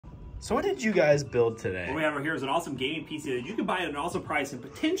So what did you guys build today? What we have right here is an awesome gaming PC that you can buy at an awesome price and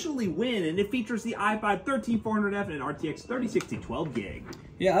potentially win, and it features the i5-13400f and an RTX 3060 12 gig.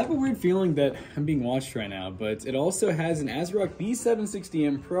 Yeah, I have a weird feeling that I'm being watched right now, but it also has an ASRock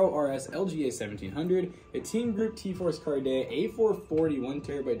B760M Pro RS LGA 1700, a Team Group T-Force Cardea A440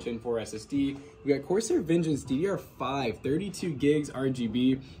 1TB Gen 4 SSD. We got Corsair Vengeance DDR5 32 gigs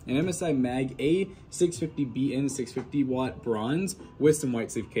RGB, an MSI Mag A650BN 650 watt bronze with some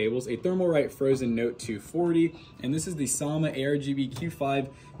white sleeve cables, a Thermalright Frozen Note 240, and this is the Sama ARGB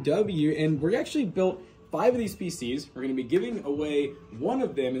Q5W, and we actually built 5 of these PCs. We're going to be giving away one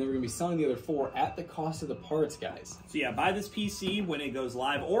of them, and then we're going to be selling the other 4 at the cost of the parts, guys. So yeah, buy this PC when it goes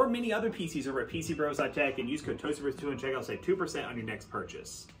live, or many other PCs over at PCBros.tech, and use code TOASTYBROS2 and checkout. Save 2% on your next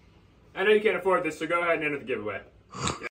purchase. I know you can't afford this, so go ahead and enter the giveaway.